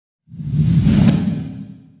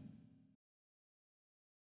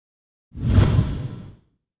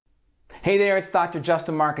Hey there, it's Dr.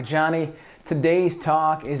 Justin Marchegiani. Today's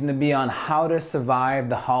talk is going to be on how to survive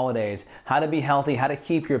the holidays, how to be healthy, how to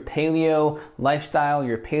keep your paleo lifestyle,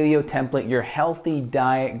 your paleo template, your healthy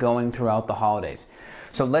diet going throughout the holidays.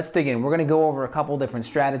 So let's dig in. We're going to go over a couple different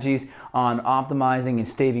strategies on optimizing and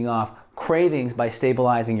staving off cravings by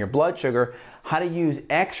stabilizing your blood sugar, how to use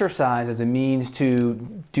exercise as a means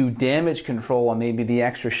to do damage control on maybe the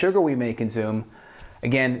extra sugar we may consume.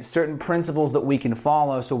 Again, certain principles that we can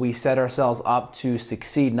follow so we set ourselves up to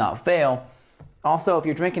succeed, not fail. Also, if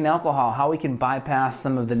you're drinking alcohol, how we can bypass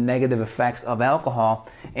some of the negative effects of alcohol,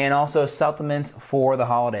 and also supplements for the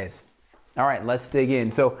holidays. All right, let's dig in.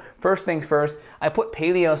 So first things first, I put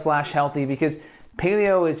paleo/healthy because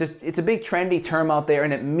paleo is just, it's a big trendy term out there,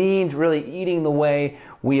 and it means really eating the way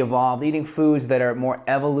we evolved, eating foods that are more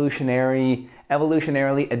evolutionarily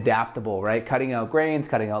adaptable, right? Cutting out grains,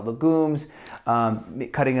 cutting out legumes,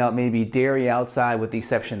 cutting out maybe dairy outside with the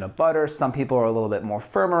exception of butter. Some people are a little bit more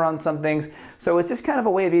firmer on some things. So it's just kind of a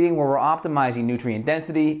way of eating where we're optimizing nutrient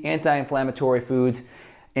density, anti-inflammatory foods,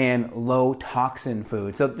 and low toxin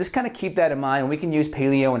foods. So just kind of keep that in mind. We can use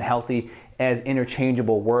paleo and healthy as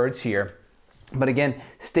interchangeable words here. But again,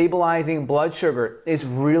 stabilizing blood sugar is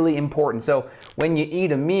really important. So when you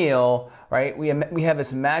eat a meal, right, we have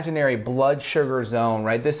this imaginary blood sugar zone,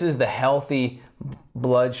 right? This is the healthy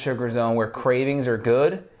blood sugar zone where cravings are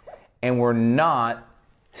good and we're not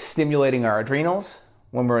stimulating our adrenals.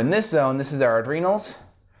 When we're in this zone, this is our adrenals.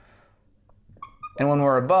 And when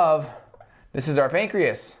we're above, this is our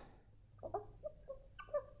pancreas.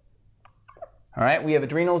 All right, we have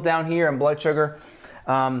adrenals down here and blood sugar.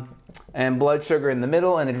 And blood sugar in the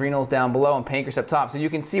middle and adrenals down below and pancreas up top. So you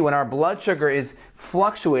can see when our blood sugar is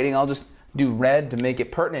fluctuating, I'll just do red to make it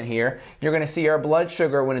pertinent here, you're going to see our blood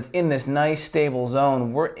sugar when it's in this nice stable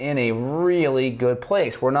zone, we're in a really good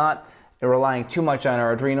place. We're not relying too much on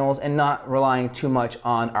our adrenals and not relying too much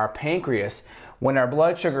on our pancreas. When our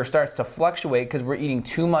blood sugar starts to fluctuate because we're eating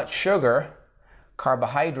too much sugar,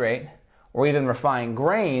 carbohydrate, or even refined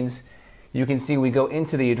grains, you can see we go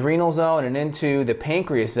into the adrenal zone and into the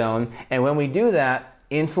pancreas zone. And when we do that,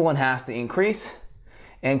 insulin has to increase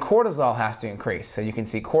and cortisol has to increase. So you can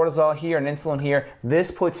see cortisol here and insulin here.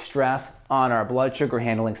 This puts stress on our blood sugar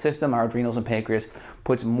handling system. Our adrenals and pancreas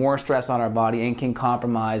puts more stress on our body and can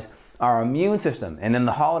compromise our immune system. And in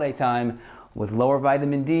the holiday time, with lower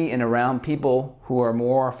vitamin D and around people who are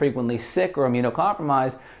more frequently sick or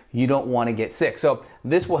immunocompromised, you don't want to get sick. So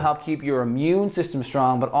this will help keep your immune system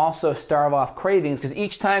strong, but also starve off cravings, because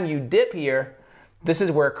each time you dip here, this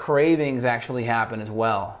is where cravings actually happen as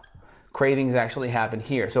well. Cravings actually happen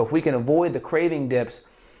here. So if we can avoid the craving dips,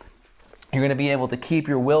 you're going to be able to keep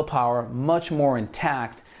your willpower much more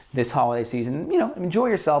intact this holiday season. You know, enjoy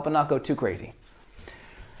yourself, but not go too crazy.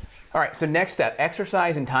 All right, so next step,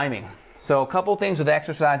 exercise and timing. So a couple things with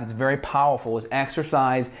exercise that's very powerful is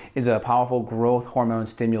exercise is a powerful growth hormone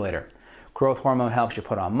stimulator. Growth hormone helps you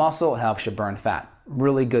put on muscle, it helps you burn fat.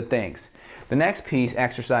 Really good things. The next piece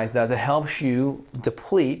exercise does, it helps you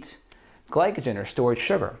deplete glycogen or stored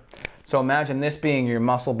sugar. So imagine this being your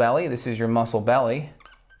muscle belly. This is your muscle belly.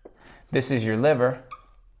 This is your liver.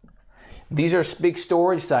 These are big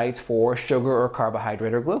storage sites for sugar or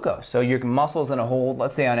carbohydrate or glucose. So your muscles in a hold,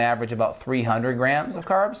 let's say on average about 300 grams of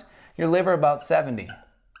carbs. Your liver about 70,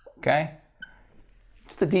 okay?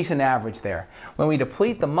 It's a decent average there. When we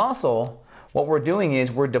deplete the muscle, what we're doing is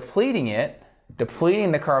we're depleting it,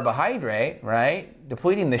 depleting the carbohydrate, right?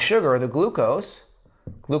 Depleting the sugar, the glucose.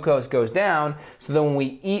 Glucose goes down, so then when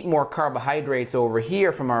we eat more carbohydrates over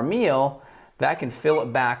here from our meal, that can fill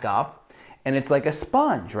it back up, and it's like a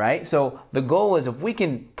sponge, right? So the goal is if we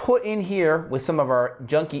can put in here with some of our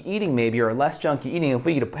junky eating maybe, or less junky eating, if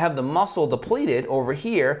we could have the muscle depleted over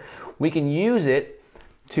here, we can use it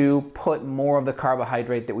to put more of the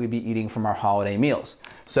carbohydrate that we'd be eating from our holiday meals.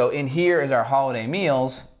 So in here is our holiday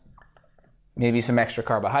meals, maybe some extra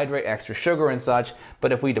carbohydrate, extra sugar and such,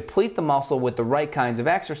 but if we deplete the muscle with the right kinds of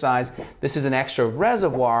exercise, this is an extra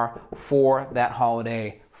reservoir for that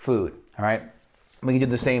holiday food, all right? We can do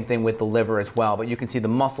the same thing with the liver as well, but you can see the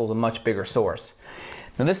muscle is a much bigger source.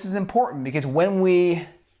 Now this is important because when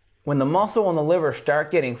the muscle and the liver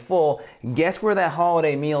start getting full, guess where that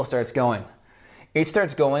holiday meal starts going? It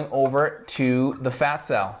starts going over to the fat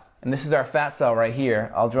cell. And this is our fat cell right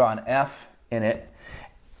here. I'll draw an F in it.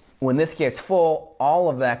 When this gets full, all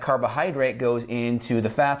of that carbohydrate goes into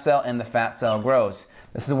the fat cell and the fat cell grows.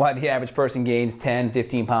 This is why the average person gains 10,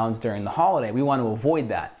 15 pounds during the holiday. We want to avoid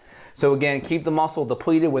that. So again, keep the muscle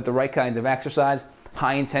depleted with the right kinds of exercise.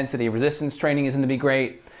 High intensity resistance training is going to be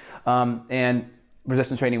great. And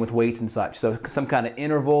resistance training with weights and such. So some kind of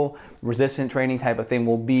interval resistance training type of thing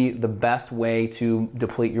will be the best way to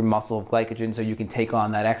deplete your muscle of glycogen so you can take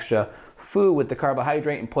on that extra food with the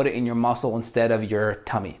carbohydrate and put it in your muscle instead of your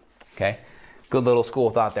tummy. Okay, good little school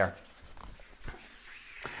of thought there.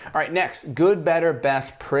 All right, next, good, better,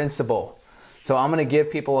 best principle. So I'm gonna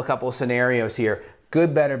give people a couple of scenarios here.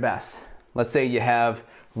 Good, better, best. Let's say you have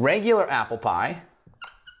regular apple pie.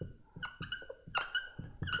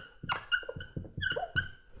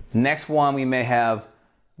 Next one, we may have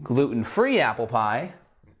gluten-free apple pie.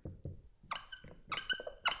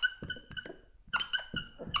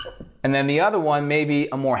 And then the other one may be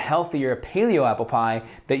a more healthier paleo apple pie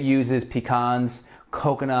that uses pecans,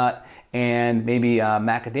 coconut, and maybe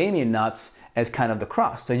macadamia nuts as kind of the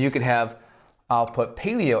crust. So you could have, I'll put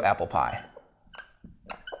paleo apple pie.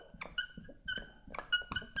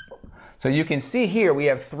 So you can see here we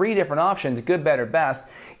have 3 different options, good, better, best.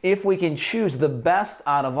 If we can choose the best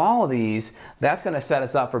out of all of these, that's gonna set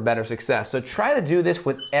us up for better success. So try to do this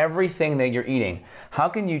with everything that you're eating. How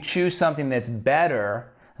can you choose something that's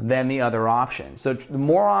better than the other option? So the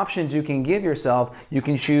more options you can give yourself, you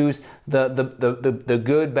can choose the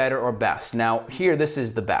good, better, or best. Now here, this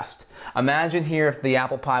is the best. Imagine here if the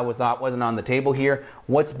apple pie wasn't on the table here,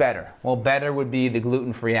 what's better? Well, better would be the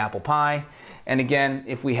gluten-free apple pie. And again,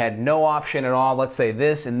 if we had no option at all, let's say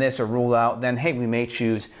this and this are ruled out, then hey, we may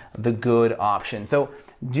choose the good option. So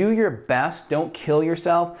do your best, don't kill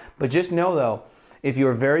yourself, but just know though, if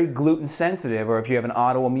you're very gluten sensitive or if you have an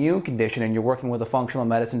autoimmune condition and you're working with a functional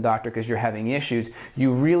medicine doctor because you're having issues,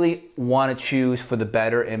 you really want to choose for the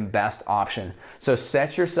better and best option. So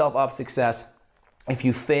set yourself up success. If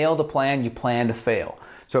you fail to plan, you plan to fail.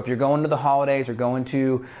 So if you're going to the holidays or going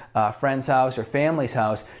to a friend's house or family's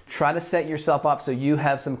house, try to set yourself up so you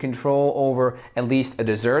have some control over at least a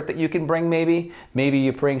dessert that you can bring maybe. Maybe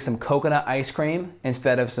you bring some coconut ice cream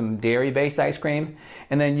instead of some dairy-based ice cream.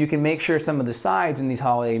 And then you can make sure some of the sides in these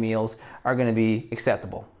holiday meals are gonna be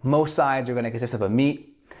acceptable. Most sides are gonna consist of a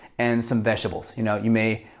meat and some vegetables. You know, you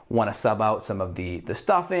may want to sub out some of the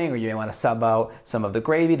stuffing, or you may want to sub out some of the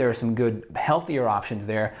gravy. There are some good, healthier options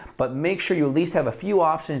there, but make sure you at least have a few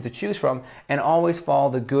options to choose from and always follow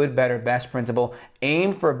the good, better, best principle.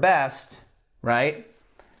 Aim for best, right?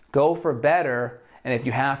 Go for better, and if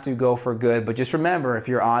you have to, go for good. But just remember, if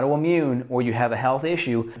you're autoimmune or you have a health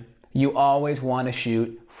issue, you always want to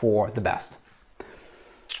shoot for the best.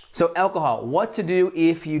 So alcohol, what to do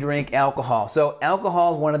if you drink alcohol? So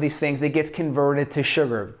alcohol is one of these things that gets converted to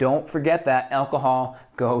sugar. Don't forget that alcohol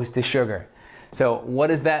goes to sugar. So what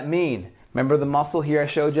does that mean? Remember the muscle here I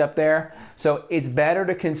showed you up there? So it's better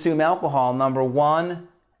to consume alcohol, number one,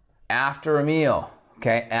 after a meal,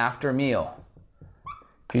 okay, after a meal.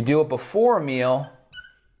 If you do it before a meal,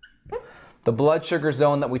 the blood sugar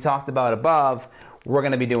zone that we talked about above, we're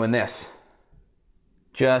gonna be doing this.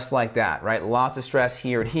 Just like that, right? Lots of stress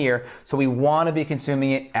here and here. So we want to be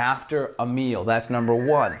consuming it after a meal. That's number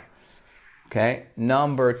one. Okay.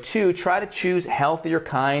 Number two, try to choose healthier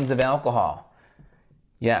kinds of alcohol.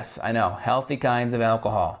 Yes, I know, healthy kinds of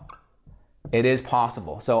alcohol. It is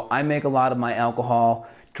possible. So I make a lot of my alcohol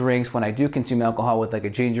drinks when I do consume alcohol with like a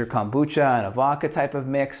ginger kombucha and a vodka type of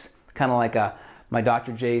mix, kind of like my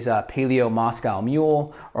Dr. J's Paleo Moscow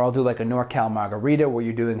Mule, or I'll do like a NorCal Margarita where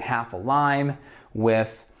you're doing half a lime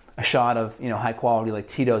with a shot of, you know, high quality like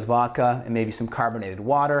Tito's vodka and maybe some carbonated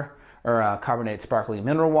water or carbonated sparkling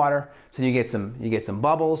mineral water. So you get some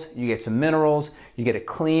bubbles, you get some minerals, you get a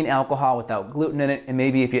clean alcohol without gluten in it, and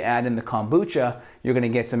maybe if you add in the kombucha, you're going to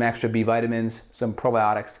get some extra B vitamins, some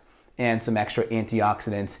probiotics, and some extra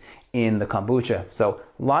antioxidants in the kombucha. So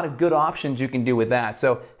a lot of good options you can do with that.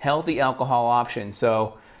 So healthy alcohol options.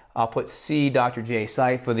 So I'll put C Dr. J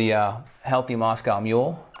site for the healthy Moscow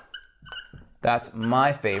Mule. That's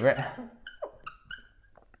my favorite.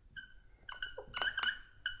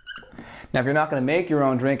 Now, if you're not going to make your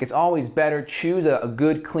own drink, it's always better choose a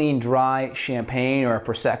good, clean, dry champagne or a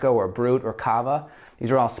Prosecco or a Brut or Cava.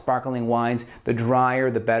 These are all sparkling wines. The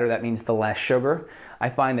drier, the better. That means the less sugar. I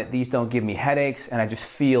find that these don't give me headaches, and I just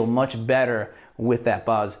feel much better with that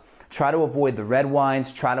buzz. Try to avoid the red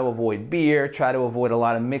wines. Try to avoid beer. Try to avoid a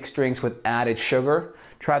lot of mixed drinks with added sugar.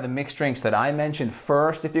 Try the mixed drinks that I mentioned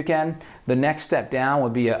first if you can. The next step down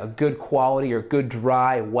would be a good quality or good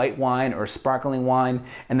dry white wine or sparkling wine,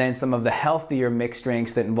 and then some of the healthier mixed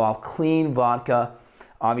drinks that involve clean vodka.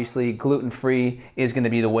 Obviously, gluten-free is going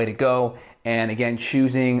to be the way to go. And again,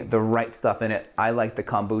 choosing the right stuff in it. I like the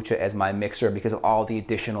kombucha as my mixer because of all the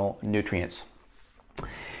additional nutrients.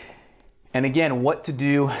 And again, what to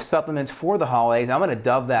do supplements for the holidays. I'm going to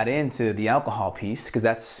dove that into the alcohol piece because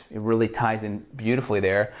it really ties in beautifully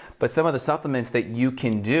there. But some of the supplements that you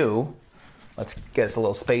can do, let's get us a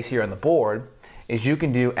little space here on the board, is you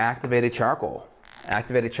can do activated charcoal.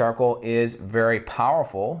 Activated charcoal is very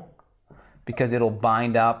powerful because it'll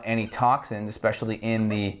bind up any toxins, especially in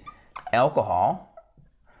the alcohol.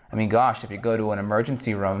 I mean, gosh, if you go to an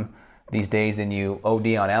emergency room these days and you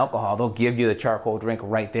OD on alcohol, they'll give you the charcoal drink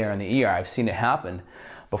right there in the ER. I've seen it happen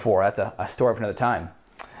before. That's a story for another time.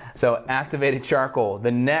 So activated charcoal.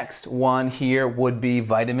 The next one here would be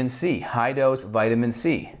vitamin C. High dose vitamin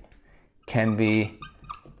C can be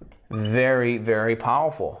very, very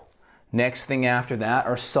powerful. Next thing after that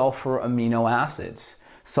are sulfur amino acids.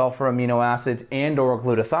 Sulfur amino acids and or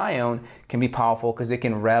glutathione can be powerful because it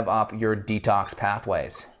can rev up your detox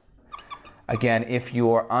pathways. Again, if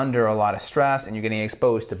you're under a lot of stress and you're getting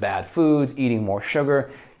exposed to bad foods, eating more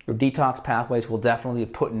sugar, your detox pathways will definitely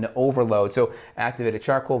be put into overload. So activated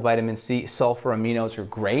charcoal, vitamin C, sulfur aminos are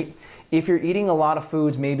great. If you're eating a lot of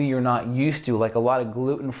foods maybe you're not used to, like a lot of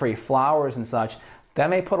gluten-free flours and such, that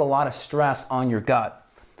may put a lot of stress on your gut.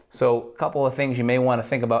 So a couple of things you may want to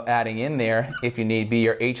think about adding in there if you need be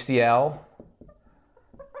your HCl,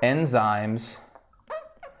 enzymes,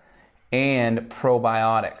 and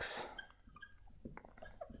probiotics.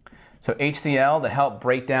 So HCl to help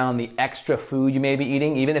break down the extra food you may be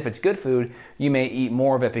eating. Even if it's good food, you may eat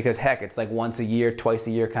more of it because heck, it's like once a year, twice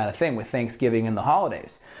a year kind of thing with Thanksgiving and the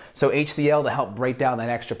holidays. So HCl to help break down that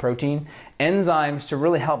extra protein. Enzymes to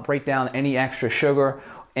really help break down any extra sugar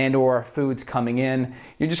and or foods coming in.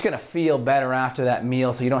 You're just gonna feel better after that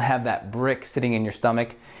meal so you don't have that brick sitting in your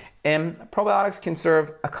stomach. And probiotics can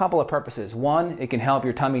serve a couple of purposes. One, it can help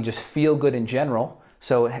your tummy just feel good in general.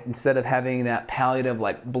 So instead of having that palliative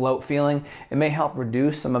like bloat feeling, it may help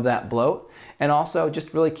reduce some of that bloat and also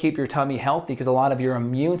just really keep your tummy healthy because a lot of your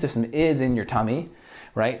immune system is in your tummy,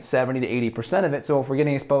 right? 70 to 80% of it. So if we're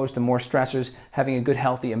getting exposed to more stressors, having a good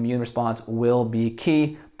healthy immune response will be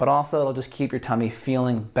key, but also it'll just keep your tummy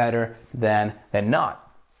feeling better than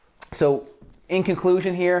not. So in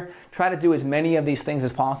conclusion here, try to do as many of these things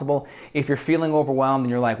as possible. If you're feeling overwhelmed and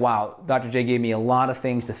you're like, wow, Dr. J gave me a lot of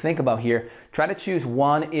things to think about here, try to choose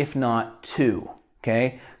one, if not two,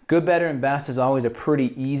 okay? Good, better, and best is always a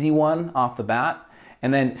pretty easy one off the bat.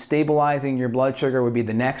 And then stabilizing your blood sugar would be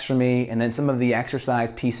the next for me. And then some of the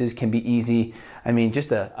exercise pieces can be easy. I mean,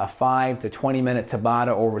 just a 5 to 20 minute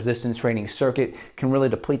Tabata or resistance training circuit can really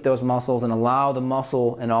deplete those muscles and allow the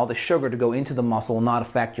muscle and all the sugar to go into the muscle and not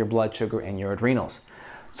affect your blood sugar and your adrenals.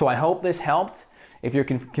 So I hope this helped. If you're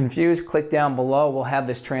confused, click down below. We'll have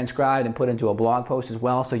this transcribed and put into a blog post as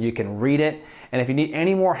well so you can read it. And if you need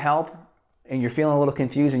any more help and you're feeling a little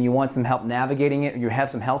confused and you want some help navigating it, or you have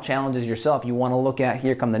some health challenges yourself you want to look at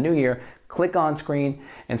here come the new year, click on screen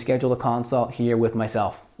and schedule a consult here with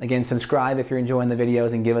myself. Again, subscribe if you're enjoying the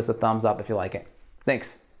videos and give us a thumbs up if you like it.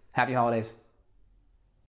 Thanks. Happy holidays.